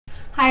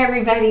Hi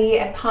everybody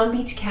at Palm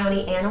Beach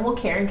County Animal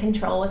Care and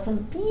Control with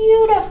some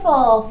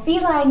beautiful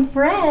feline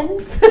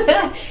friends.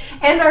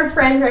 And our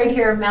friend right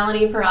here,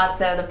 Melanie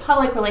Perazzo, the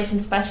public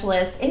relations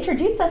specialist,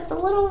 introduced us to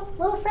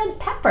little friends,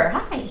 Pepper.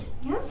 Hi.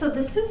 Yeah, so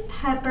this is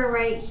Pepper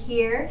right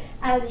here.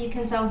 As you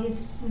can tell,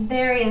 he's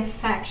very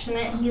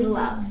affectionate. He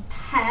loves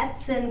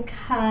pets and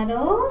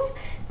cuddles.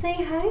 Say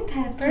hi,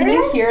 Pepper. Can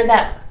you hear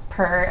that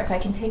purr? If I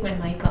can take my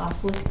mic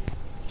off. Look.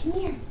 Can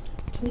you hear?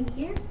 Can you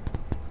hear?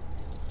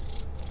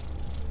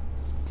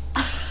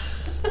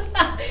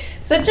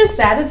 Such a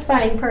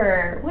satisfying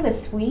purr. What a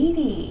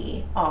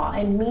sweetie. Aw,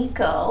 and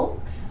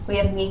Miko. We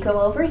have Miko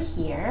over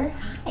here.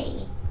 Hi.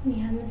 We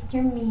have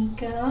Mr.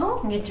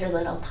 Miko. Get your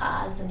little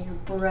paws and your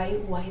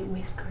bright white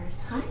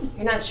whiskers. Hi.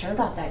 You're not sure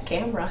about that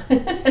camera.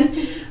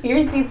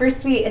 You're super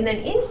sweet. And then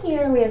in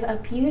here we have a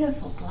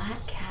beautiful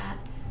black cat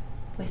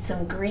with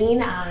some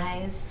green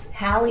eyes.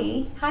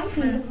 Hallie. Hi,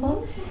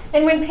 beautiful.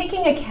 And when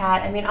picking a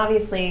cat, I mean,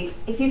 obviously,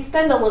 if you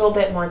spend a little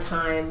bit more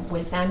time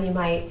with them, you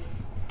might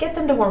get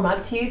them to warm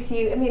up to you. So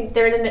I mean,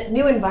 they're in a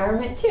new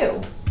environment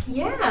too.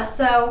 Yeah,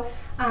 so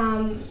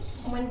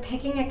when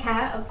picking a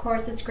cat, of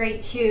course, it's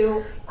great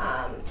to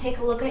take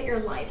a look at your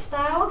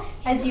lifestyle.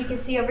 As you can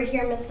see over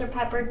here, Mr.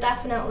 Pepper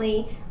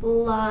definitely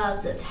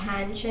loves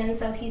attention,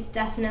 so he's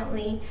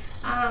definitely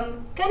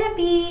gonna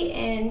be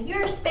in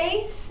your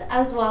space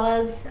as well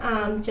as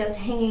just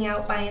hanging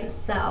out by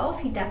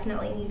himself. He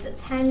definitely needs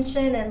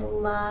attention and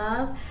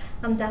love.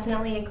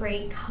 Definitely a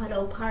great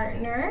cuddle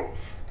partner.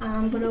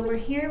 But over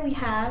here we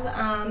have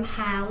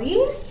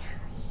Hallie.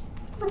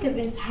 Look at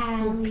Miss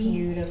Hallie.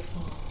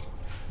 Beautiful.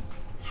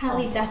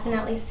 Hallie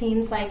definitely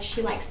seems like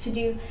she likes to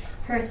do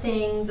her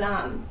things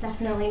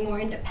definitely more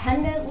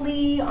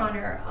independently on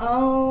her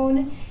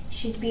own.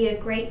 She'd be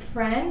a great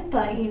friend,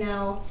 but you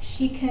know,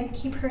 she can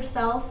keep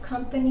herself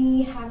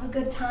company, have a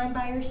good time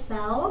by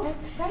herself.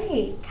 That's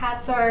right.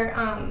 Cats are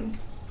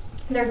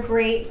they're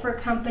great for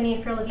company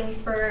if you're looking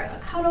for a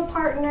cuddle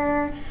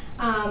partner,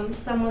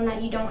 someone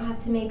that you don't have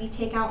to maybe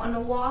take out on a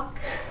walk.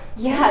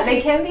 Yeah,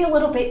 they can be a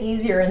little bit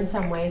easier in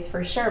some ways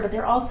for sure, but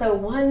they're also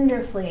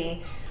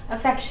wonderfully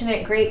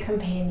affectionate, great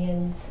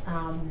companions.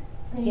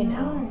 You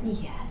know,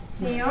 yes.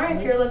 They are. So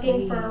if you're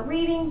looking sweet. for a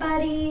reading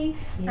buddy,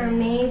 Yeah. or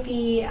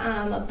maybe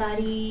a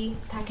buddy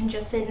that can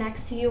just sit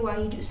next to you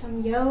while you do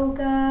some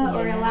yoga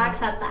or Yeah.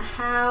 relax at the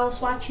house,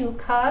 watch you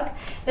cook,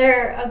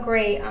 they're a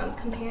great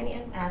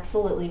companion.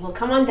 Absolutely. Well,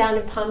 come on down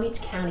to Palm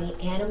Beach County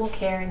Animal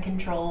Care and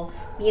Control.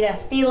 Meet a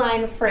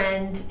feline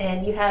friend,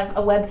 and you have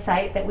a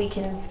website that we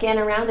can scan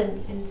around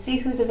and see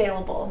who's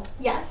available.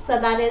 Yes, so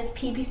that is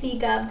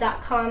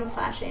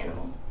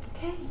ppcgov.com/animal.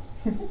 Okay.